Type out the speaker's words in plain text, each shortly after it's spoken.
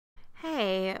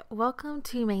Welcome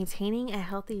to Maintaining a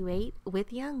Healthy Weight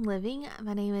with Young Living.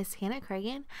 My name is Hannah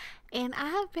Cragen, and I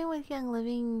have been with Young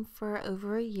Living for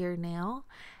over a year now.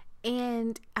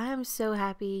 And I'm so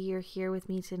happy you're here with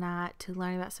me tonight to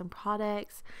learn about some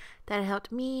products that helped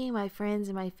me, my friends,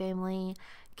 and my family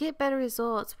get better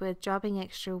results with dropping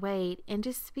extra weight and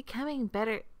just becoming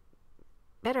better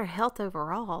health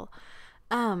overall.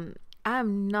 I'm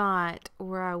not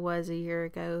where I was a year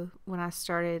ago when I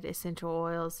started essential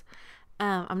oils.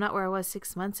 I'm not where I was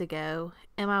 6 months ago.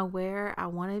 Am I where I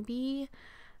want to be?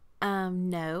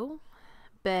 No.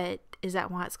 But is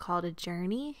that why it's called a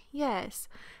journey? Yes.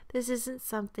 This isn't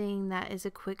something that is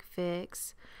a quick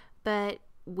fix, but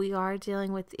we are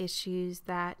dealing with issues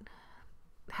that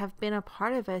have been a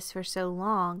part of us for so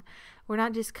long. We're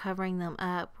not just covering them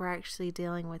up, we're actually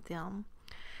dealing with them.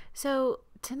 So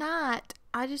tonight,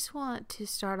 I just want to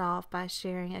start off by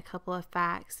sharing a couple of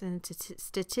facts and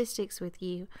statistics with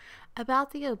you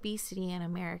about the obesity in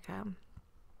America.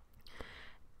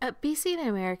 Obesity in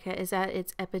America is at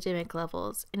its epidemic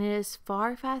levels, and it is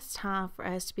far past time for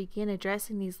us to begin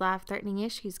addressing these life-threatening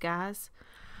issues, guys.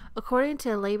 According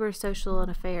to Labor, Social, and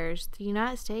Affairs, the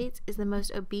United States is the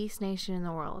most obese nation in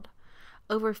the world.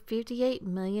 Over 58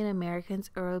 million Americans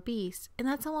are obese, and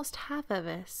that's almost half of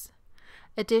us.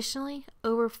 Additionally,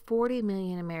 over 40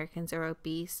 million Americans are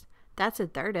obese. That's a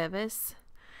third of us.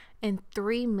 And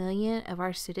 3 million of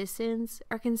our citizens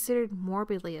are considered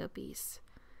morbidly obese.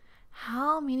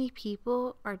 How many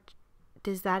people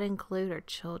does that include our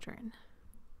children?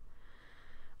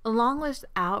 Along with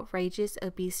outrageous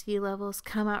obesity levels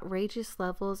come outrageous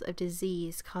levels of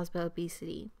disease caused by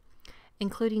obesity,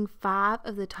 including 5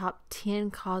 of the top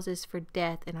 10 causes for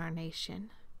death in our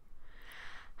nation.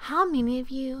 How many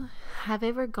of you have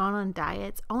ever gone on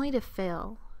diets only to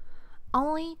fail?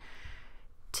 Only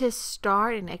to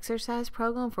start an exercise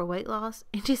program for weight loss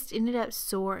and just ended up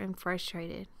sore and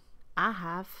frustrated? I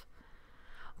have.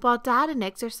 While diet and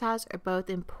exercise are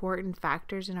both important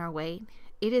factors in our weight,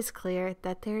 it is clear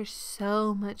that there's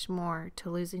so much more to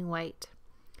losing weight.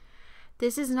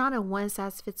 This is not a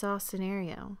one-size-fits-all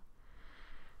scenario.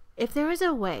 If there was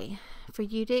a way for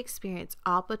you to experience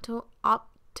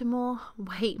optimal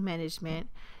weight management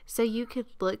so you could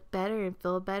look better and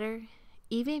feel better,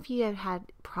 even if you have had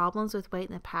problems with weight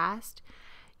in the past,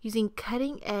 using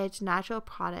cutting-edge natural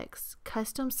products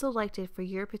custom selected for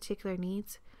your particular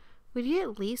needs, would you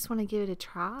at least want to give it a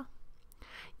try?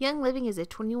 Young Living is a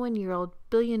 21-year-old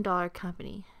billion-dollar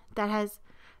company that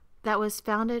was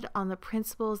founded on the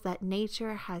principles that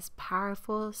nature has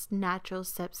powerful natural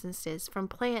substances from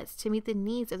plants to meet the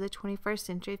needs of the 21st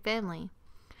century family.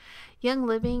 Young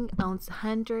Living owns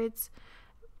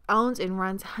and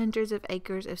runs hundreds of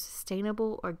acres of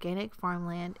sustainable organic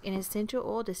farmland and essential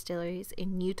oil distilleries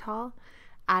in Utah,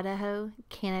 Idaho,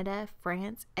 Canada,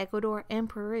 France, Ecuador, and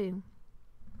Peru.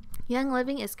 Young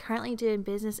Living is currently doing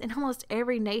business in almost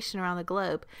every nation around the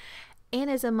globe and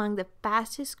is among the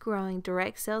fastest growing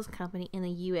direct sales company in the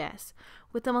U.S.,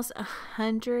 with almost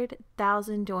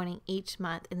 100,000 joining each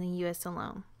month in the U.S.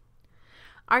 alone.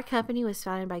 Our company was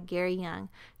founded by Gary Young,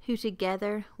 who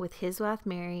together with his wife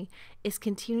Mary is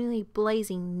continually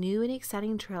blazing new and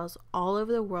exciting trails all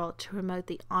over the world to promote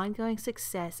the ongoing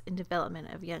success and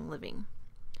development of Young Living.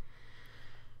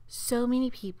 So many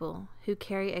people who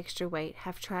carry extra weight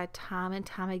have tried time and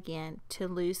time again to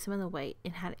lose some of the weight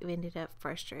and have ended up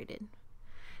frustrated.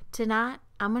 Tonight,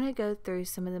 I'm going to go through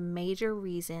some of the major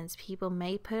reasons people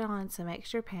may put on some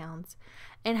extra pounds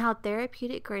and how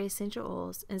therapeutic grade essential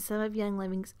oils and some of Young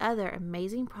Living's other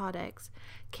amazing products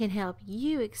can help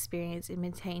you experience and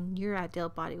maintain your ideal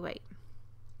body weight.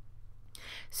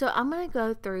 So I'm going to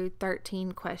go through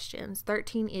 13 questions,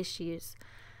 13 issues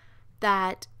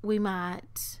that we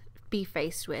might be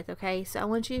faced with, okay? So I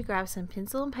want you to grab some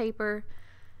pencil and paper.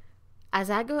 As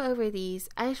I go over these,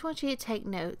 I just want you to take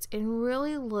notes and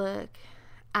really look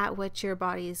at what your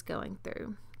body is going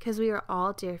through, because we are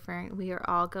all different. We are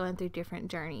all going through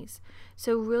different journeys.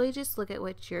 So really just look at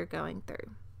what you're going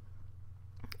through.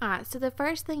 All right, so the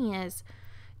first thing is,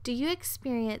 do you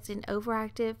experience an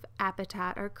overactive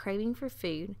appetite or craving for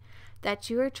food that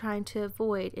you are trying to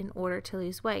avoid in order to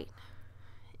lose weight?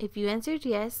 If you answered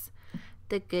yes,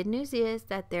 the good news is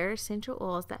that there are essential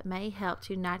oils that may help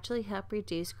to naturally help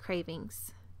reduce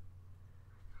cravings.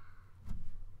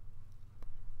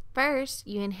 First,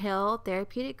 you inhale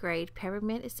therapeutic grade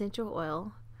peppermint essential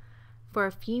oil for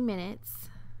a few minutes.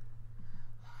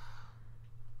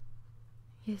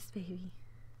 Yes, baby.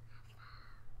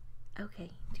 Okay,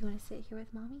 do you want to sit here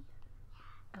with mommy?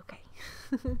 Okay.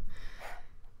 Okay,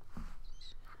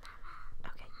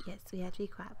 Yes, we have to be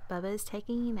quiet. Bubba is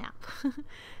taking a nap.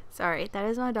 Sorry, that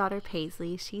is my daughter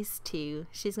Paisley. She's 2.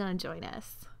 She's going to join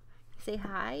us. Say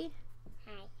hi.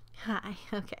 Hi.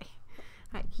 Okay.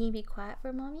 All right, can you be quiet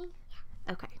for mommy?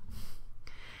 Yeah. Okay.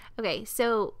 Okay,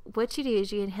 so what you do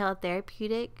is you inhale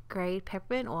therapeutic grade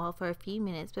peppermint oil for a few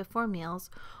minutes before meals,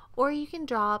 or you can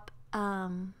drop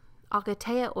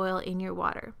Agatea oil in your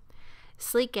water.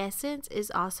 Sleek Essence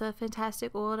is also a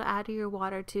fantastic oil to add to your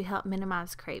water to help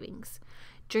minimize cravings.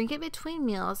 Drink it between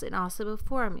meals and also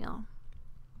before a meal.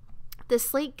 The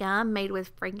Sleek Gum made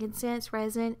with frankincense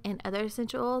resin and other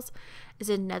essential oils is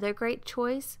another great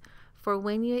choice for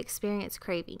when you experience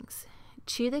cravings.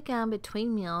 Chew the gum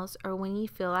between meals or when you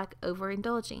feel like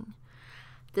overindulging.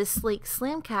 The Sleek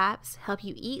Slim Caps help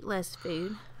you eat less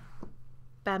food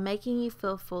by making you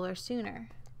feel fuller sooner.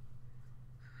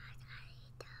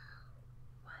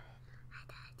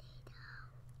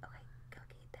 Okay, go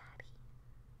get daddy.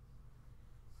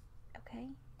 Okay?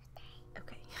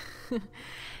 Okay.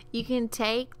 You can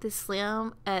take the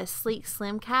Sleek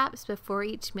Slim Caps before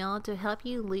each meal to help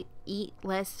you eat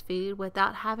less food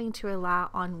without having to rely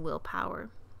on willpower.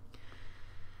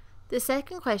 The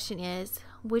second question is,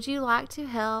 would you like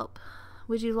help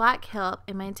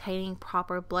in maintaining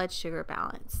proper blood sugar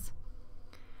balance?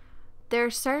 There are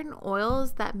certain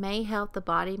oils that may help the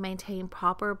body maintain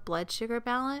proper blood sugar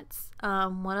balance.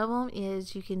 One of them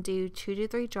is you can do 2 to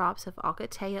 3 drops of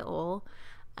Agatea oil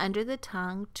under the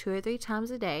tongue 2 or 3 times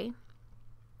a day.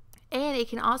 And it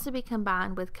can also be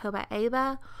combined with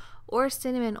cobaiba or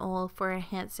cinnamon oil for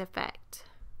enhanced effect.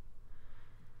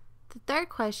 The third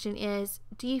question is,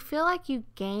 do you feel like you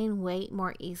gain weight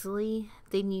more easily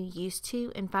than you used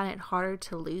to and find it harder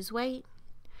to lose weight?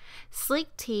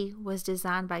 Sleek Tea was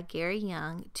designed by Gary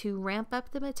Young to ramp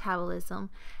up the metabolism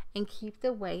and keep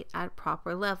the weight at a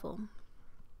proper level.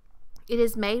 It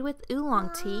is made with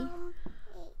oolong tea,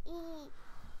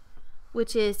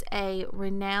 which is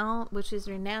renowned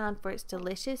for its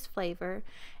delicious flavor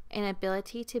and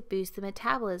ability to boost the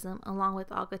metabolism, along with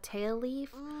Agatea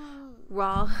leaf,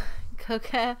 raw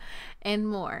coca, and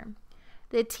more.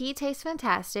 The tea tastes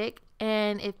fantastic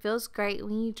and it feels great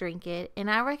when you drink it,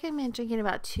 and I recommend drinking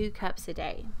about 2 cups a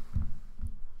day.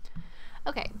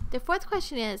 Okay, the fourth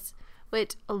question is,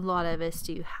 which a lot of us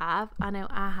do have. I know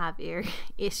I have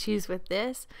issues with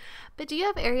this, but do you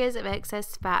have areas of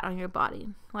excess fat on your body,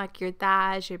 like your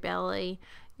thighs, your belly,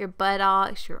 your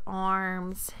buttocks, your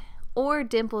arms, or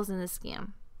dimples in the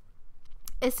skin?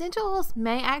 Essential oils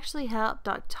may actually help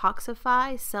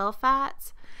detoxify cell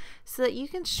fats so that you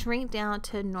can shrink down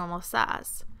to normal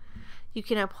size. You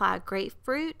can apply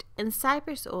grapefruit and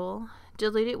cypress oil,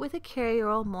 dilute it with a carrier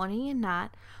oil morning and night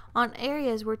on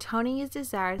areas where toning is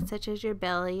desired, such as your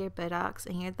belly, your buttocks,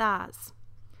 and your thighs.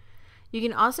 You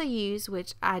can also use,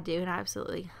 which I do and I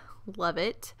absolutely love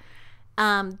it,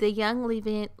 the Young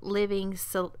Living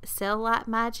Cellulite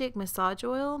Magic Massage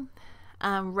Oil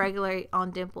regularly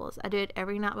on dimples. I do it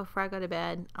every night before I go to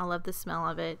bed. I love the smell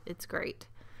of it. It's great.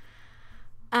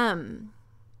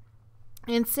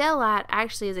 And cellulite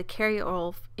actually is a carrier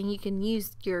oil, and you can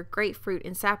use your grapefruit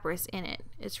and cypress in it.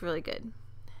 It's really good.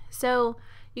 So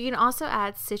you can also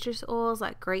add citrus oils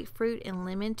like grapefruit and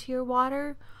lemon to your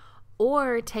water,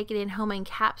 or take it in home in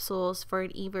capsules for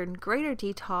an even greater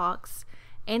detox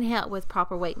and help with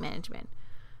proper weight management,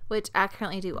 which I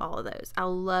currently do all of those. I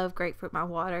love grapefruit in my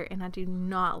water, and I do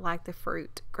not like the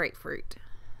fruit grapefruit.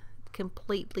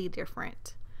 Completely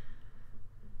different.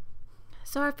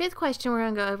 So our fifth question we're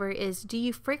going to go over is, do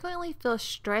you frequently feel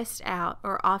stressed out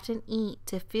or often eat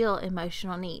to feel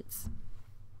emotional needs?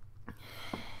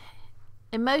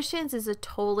 Emotions is a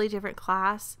totally different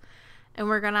class, and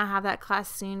we're going to have that class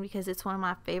soon because it's one of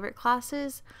my favorite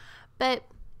classes. But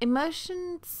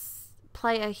emotions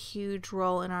play a huge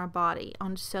role in our body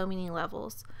on so many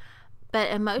levels.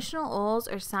 But emotional oils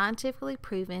are scientifically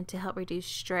proven to help reduce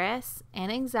stress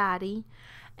and anxiety,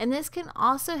 and this can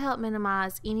also help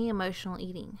minimize any emotional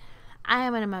eating. I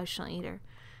am an emotional eater.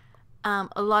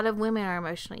 A lot of women are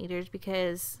emotional eaters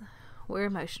because we're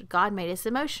emotional. God made us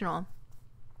emotional.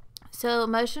 So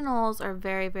emotional oils are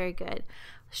very, very good.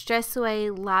 Stress Away,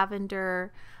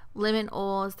 lavender, lemon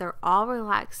oils, they're all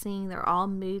relaxing. They're all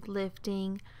mood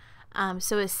lifting.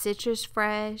 So is Citrus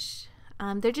Fresh.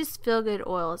 They're just feel-good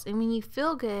oils. And when you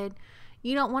feel good,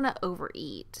 you don't want to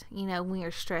overeat, when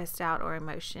you're stressed out or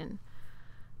emotion.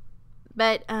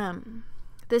 But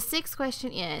the sixth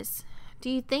question is, do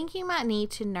you think you might need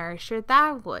to nourish your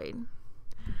thyroid?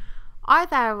 Our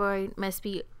thyroid must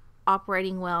be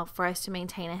operating well for us to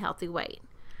maintain a healthy weight.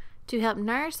 To help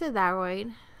nourish the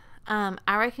thyroid, I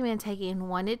recommend taking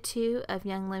 1 to 2 of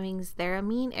Young Living's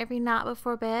Theramine every night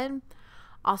before bed,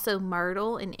 Also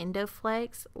myrtle and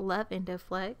Endoflex. Love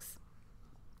Endoflex.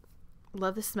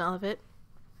 Love the smell of it.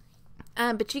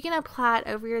 But you can apply it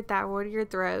over your thyroid or your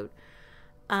throat.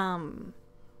 And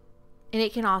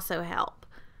it can also help.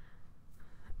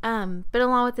 But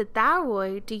along with the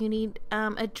thyroid, do you need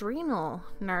adrenal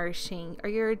nourishing? Are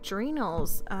your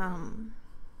adrenals,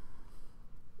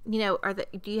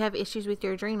 do you have issues with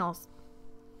your adrenals?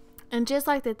 And just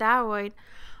like the thyroid,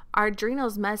 our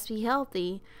adrenals must be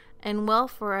healthy and well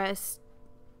for us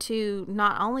to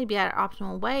not only be at our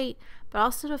optimal weight, but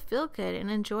also to feel good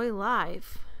and enjoy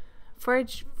life. For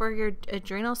your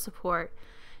adrenal support,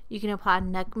 you can apply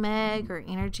nutmeg or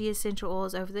energy essential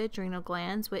oils over the adrenal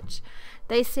glands, which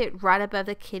they sit right above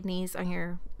the kidneys on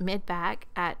your mid-back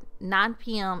at 9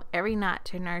 p.m. every night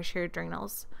to nourish your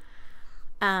adrenals.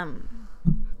 Thank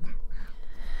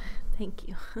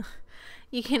you.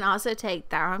 You can also take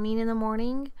Thiamine in the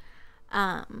morning.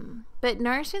 But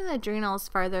nourishing the adrenals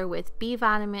further with B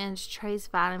vitamins, trace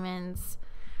vitamins,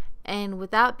 and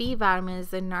without B vitamins,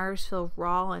 the nerves feel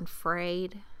raw and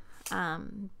frayed.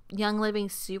 Young Living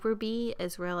Super B,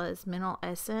 as well as Mineral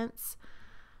Essence,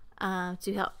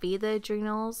 to help feed the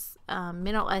adrenals.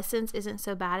 Mineral Essence isn't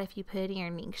so bad if you put it in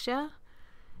your Ningxia.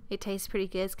 It tastes pretty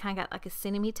good. It's kind of got like a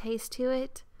cinnamon taste to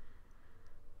it.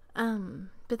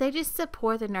 But they just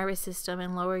support the nervous system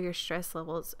and lower your stress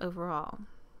levels overall.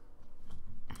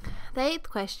 The 8th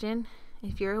question,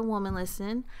 if you're a woman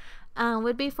listening,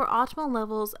 would be for optimal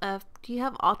levels of, do you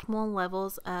have optimal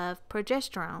levels of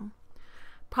progesterone?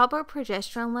 Proper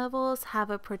progesterone levels have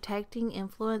a protecting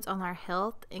influence on our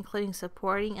health, including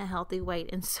supporting a healthy weight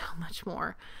and so much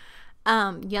more.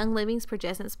 Young Living's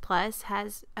Progessence Plus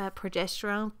has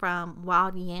progesterone from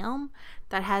wild yam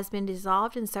that has been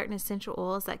dissolved in certain essential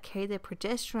oils that carry the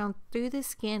progesterone through the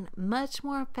skin much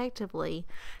more effectively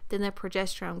than the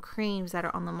progesterone creams that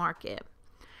are on the market.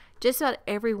 Just about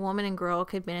every woman and girl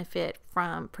could benefit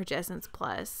from Progessence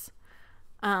Plus.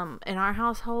 In our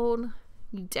household,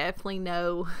 you definitely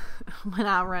know when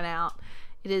I run out.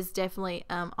 It is definitely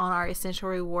on our essential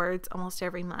rewards almost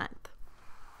every month.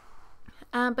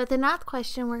 But the 9th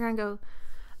question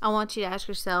I want you to ask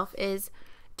yourself is,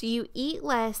 do you eat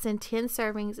less than 10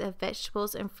 servings of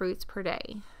vegetables and fruits per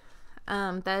day?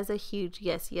 That is a huge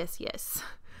yes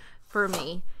for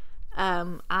me.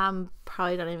 I'm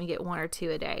probably don't even get 1 or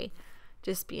 2 a day,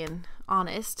 just being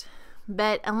honest.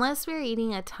 But unless we're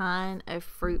eating a ton of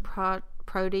fruit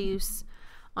produce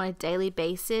on a daily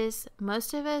basis,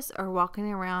 most of us are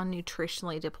walking around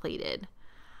nutritionally depleted.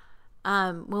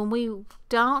 When we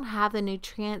don't have the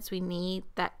nutrients we need,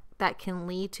 that can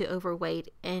lead to overweight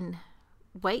and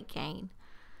weight gain.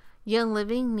 Young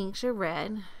Living Ningxia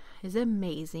Red is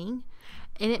amazing,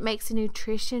 and it makes a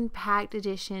nutrition-packed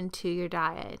addition to your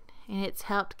diet. And it's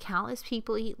helped countless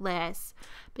people eat less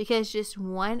because just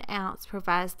 1 ounce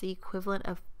provides the equivalent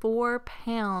of 4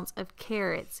 pounds of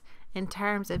carrots in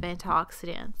terms of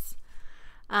antioxidants.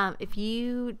 If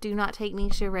you do not take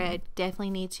Ningxia Red, definitely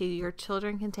need to. Your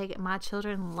children can take it. My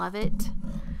children love it.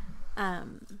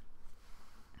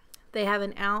 They have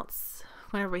 1 ounce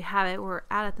whenever we have it. We're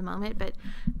out at the moment, but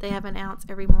they have 1 ounce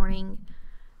every morning,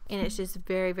 and it's just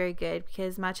very, very good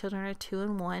because my children are 2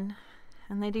 and 1,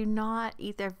 and they do not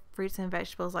eat their fruits and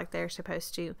vegetables like they're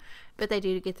supposed to, but they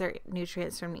do get their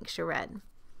nutrients from Ningxia Red.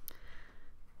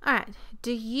 All right.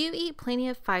 Do you eat plenty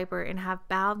of fiber and have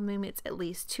bowel movements at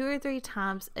least 2 or 3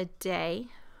 times a day?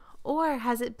 Or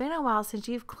has it been a while since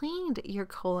you've cleaned your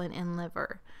colon and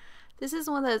liver? This is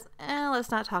one of those, let's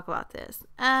not talk about this.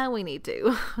 We need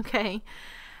to, okay?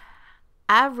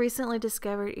 I've recently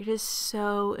discovered it is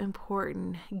so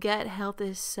important. Gut health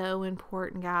is so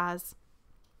important, guys.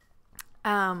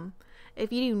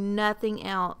 If you do nothing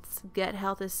else, gut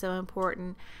health is so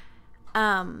important.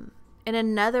 And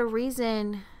another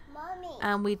reason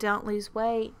we don't lose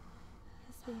weight.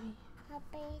 Yes, baby.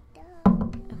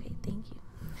 Okay, thank you.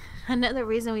 Another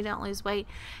reason we don't lose weight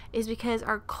is because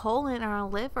our colon and our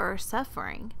liver are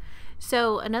suffering.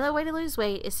 So another way to lose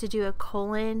weight is to do a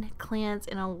colon cleanse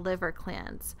and a liver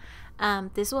cleanse.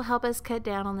 This will help us cut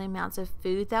down on the amounts of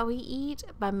food that we eat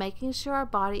by making sure our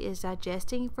body is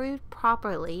digesting food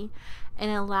properly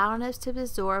and allowing us to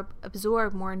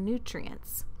absorb more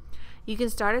nutrients. You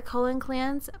can start a colon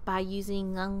cleanse by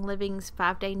using Young Living's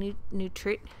 5-day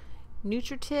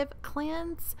nutritive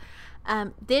cleanse,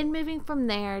 then moving from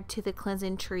there to the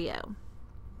cleansing trio.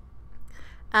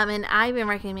 And I even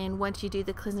recommend once you do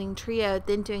the cleansing trio,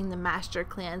 then doing the master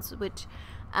cleanse, which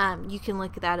you can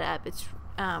look that up. It's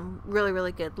really,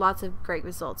 really good. Lots of great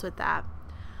results with that.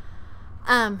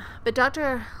 But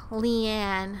Dr.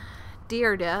 Leanne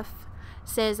Dearduff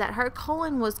says that her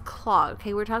colon was clogged.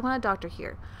 Okay, we're talking about a doctor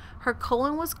here. Her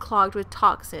colon was clogged with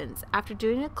toxins. After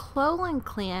doing a colon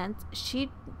cleanse,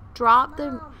 she dropped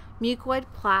the mucoid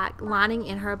plaque lining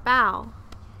in her bowel.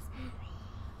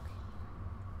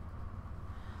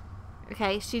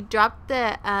 Okay, she dropped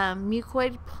the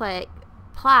mucoid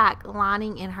plaque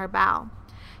lining in her bowel.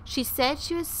 She said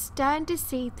she was stunned to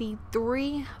see the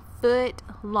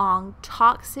 3-foot-long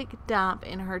toxic dump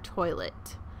in her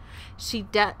toilet. She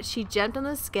jumped on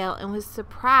the scale and was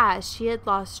surprised she had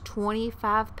lost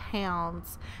 25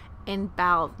 pounds in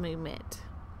bowel movement.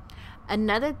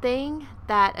 Another thing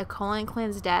that a colon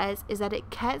cleanse does is that it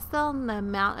cuts down the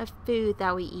amount of food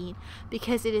that we eat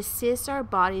because it assists our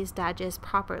bodies digest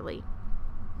properly,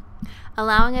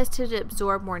 allowing us to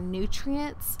absorb more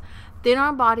nutrients. Then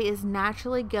our body is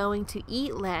naturally going to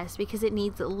eat less because it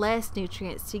needs less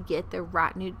nutrients to get the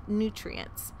right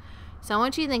nutrients. So I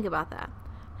want you to think about that.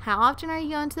 How often are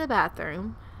you going to the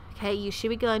bathroom? Okay, you should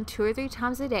be going 2 or 3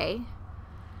 times a day.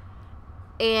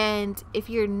 And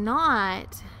if you're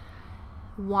not,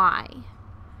 why?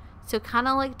 So kind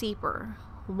of look deeper.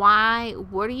 Why?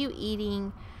 What are you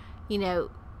eating? You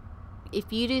know,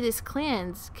 if you do this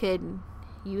cleanse, could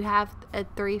you have a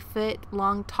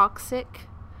 3-foot-long toxic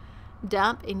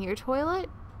dump in your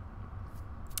toilet?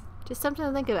 Just something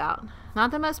to think about. Not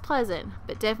the most pleasant,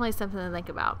 but definitely something to think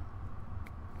about.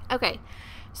 Okay,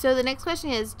 so the next question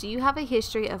is, do you have a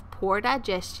history of poor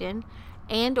digestion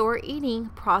and or eating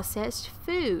processed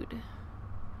food?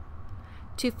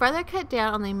 To further cut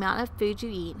down on the amount of food you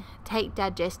eat, take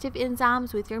digestive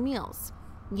enzymes with your meals.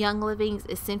 Young Living's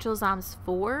Essential Enzymes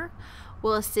 4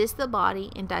 will assist the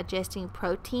body in digesting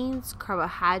proteins,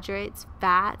 carbohydrates,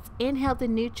 fats, and help the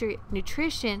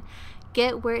nutrition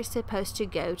get where it's supposed to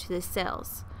go to the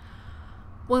cells.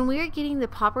 When we are getting the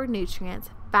proper nutrients,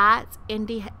 fats, and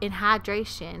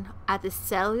hydration at the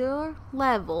cellular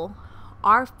level,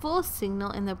 our full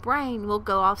signal in the brain will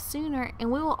go off sooner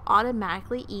and we will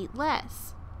automatically eat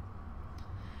less.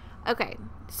 Okay,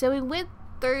 so we went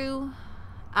through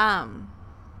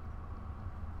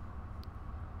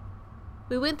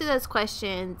those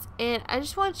questions, and I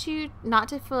just want you not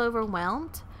to feel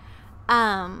overwhelmed,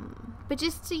 but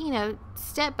just to, you know,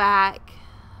 step back,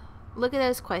 look at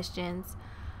those questions,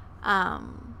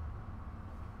 and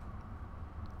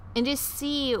just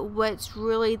see what's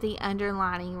really the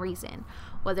underlying reason,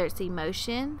 whether it's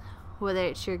emotion, whether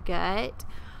it's your gut,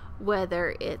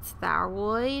 whether it's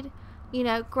thyroid. You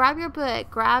know, grab your book,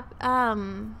 grab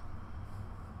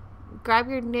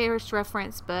your nearest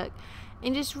reference book,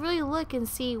 and just really look and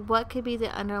see what could be the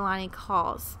underlying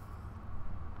cause.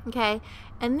 Okay,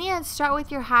 and then start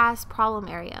with your highest problem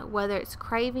area, whether it's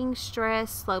craving,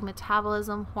 stress, slow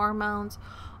metabolism, hormones,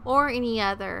 or any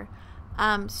other.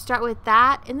 Start with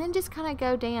that, and then just kind of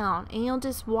go down, and you'll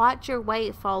just watch your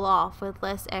weight fall off with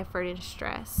less effort and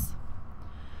stress.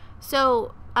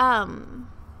 So,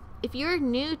 if you're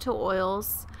new to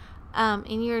oils,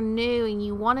 and you're new and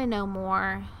you want to know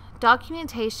more,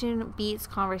 documentation beats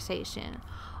conversation.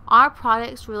 Our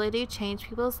products really do change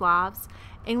people's lives,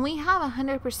 and we have a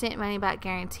 100% money back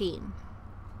guarantee.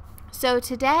 So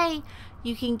today,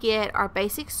 you can get our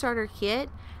basic starter kit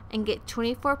and get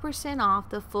 24% off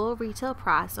the full retail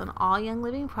price on all Young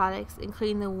Living products,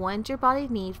 including the ones your body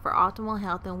needs for optimal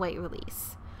health and weight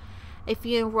release. If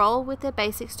you enroll with the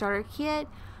basic starter kit,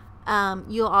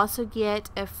 you'll also get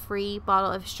a free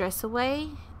bottle of Stress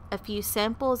Away, a few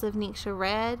samples of Nixia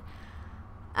Red,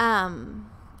 and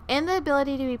the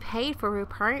ability to be paid for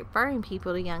referring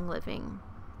people to Young Living.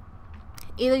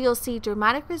 Either you'll see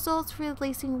dramatic results for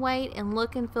releasing weight and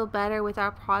look and feel better with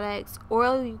our products,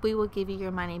 or we will give you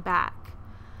your money back.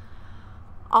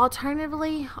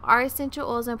 Alternatively, our essential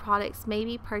oils and products may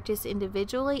be purchased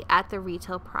individually at the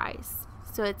retail price,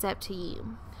 so it's up to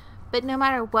you. But no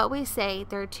matter what we say,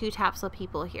 there are 2 types of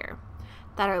people here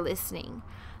that are listening.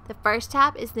 The first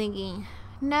type is thinking,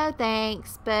 no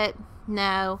thanks, but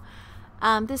no,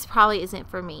 this probably isn't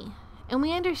for me. And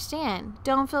we understand.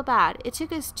 Don't feel bad. It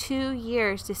took us 2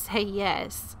 years to say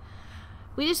yes.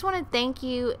 We just want to thank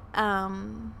you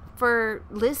for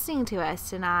listening to us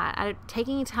tonight,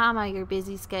 taking time out of your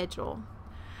busy schedule.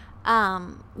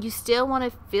 You still want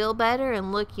to feel better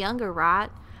and look younger, right?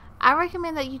 I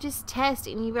recommend that you just test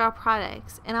any of our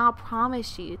products, and I'll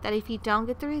promise you that if you don't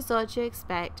get the results you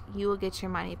expect, you will get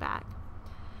your money back.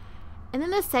 And then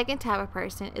the second type of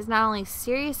person is not only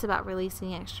serious about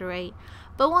releasing extra weight,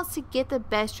 but wants to get the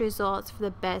best results for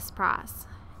the best price.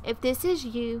 If this is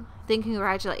you, then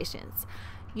congratulations.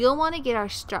 You'll want to get our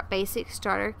basic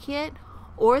starter kit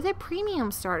or the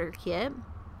premium starter kit,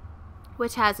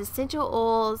 which has essential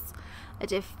oils, a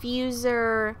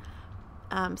diffuser,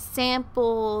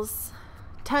 samples,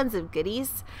 tons of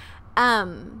goodies.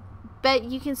 But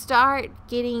you can start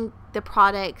getting the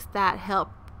products that help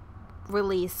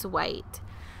release weight.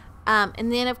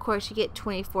 And then, of course, you get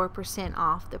 24%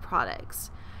 off the products.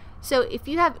 So if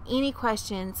you have any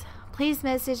questions, please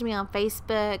message me on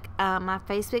Facebook. My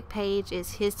Facebook page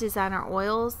is His Designer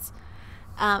Oils.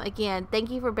 Again,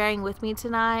 thank you for bearing with me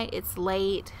tonight. It's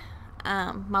late.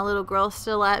 My little girl's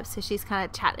still up, so she's kind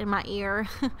of chatting in my ear.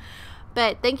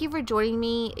 But thank you for joining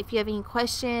me. If you have any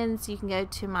questions, you can go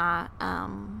to my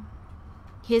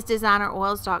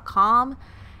hisdesigneroils.com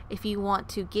if you want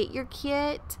to get your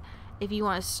kit, if you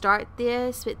want to start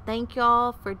this. But thank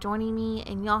y'all for joining me,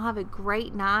 and y'all have a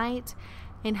great night.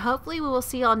 And hopefully we will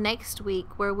see y'all next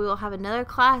week, where we will have another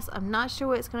class. I'm not sure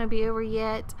what it's going to be over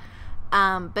yet,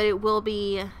 but it will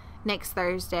be next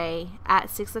Thursday at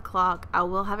 6 o'clock. I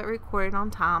will have it recorded on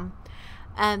time.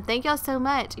 Thank y'all so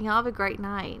much, and y'all have a great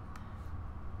night.